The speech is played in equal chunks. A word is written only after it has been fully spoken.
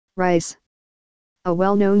Rice. A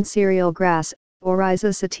well-known cereal grass,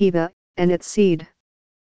 Oryza sativa, and its seed.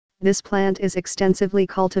 This plant is extensively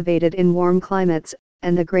cultivated in warm climates,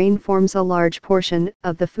 and the grain forms a large portion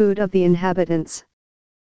of the food of the inhabitants.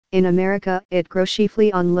 In America, it grows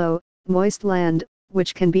chiefly on low, moist land,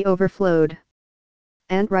 which can be overflowed.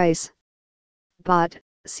 Ant rice. Bot,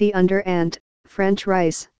 see under ant, French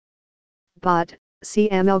rice. Bot, see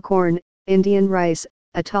amel corn, Indian rice,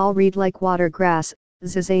 a tall reed-like water grass,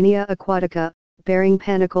 Zizania aquatica, bearing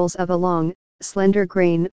panicles of a long, slender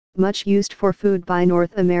grain, much used for food by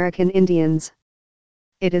North American Indians.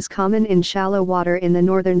 It is common in shallow water in the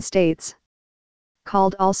northern states.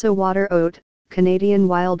 Called also water oat, Canadian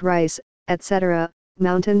wild rice, etc.,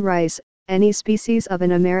 mountain rice, any species of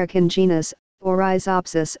an American genus,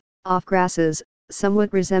 Oryzopsis, off grasses,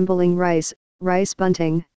 somewhat resembling rice, rice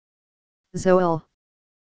bunting. Zoel.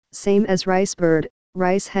 Same as rice bird,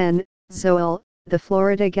 rice hen, zoel, the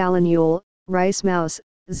Florida gallinule, rice mouse,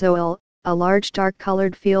 zoel, a large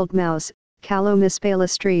dark-colored field mouse, Calomis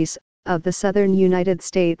palustris, of the southern United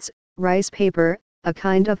States, rice paper, a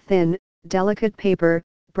kind of thin, delicate paper,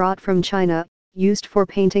 brought from China, used for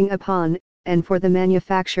painting upon, and for the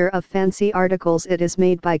manufacture of fancy articles. It is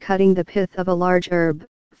made by cutting the pith of a large herb,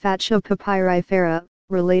 Fatsia papyrifera,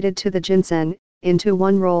 related to the ginseng, into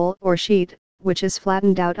one roll or sheet, which is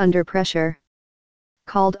flattened out under pressure.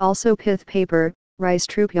 Called also pith paper, rice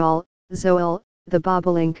trupial, zoel, the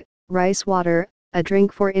bobolink, rice water, a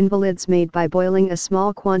drink for invalids made by boiling a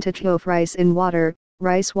small quantity of rice in water,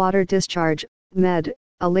 rice water discharge, med,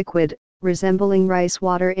 a liquid, resembling rice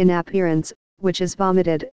water in appearance, which is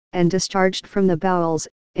vomited, and discharged from the bowels.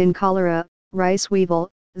 In cholera, rice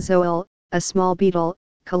weevil, zoel, a small beetle,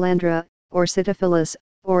 calandra, or Cytophilus,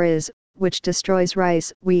 oryz, which destroys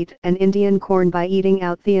rice, wheat and Indian corn by eating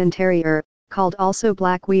out the interior, called also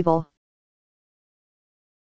black weevil.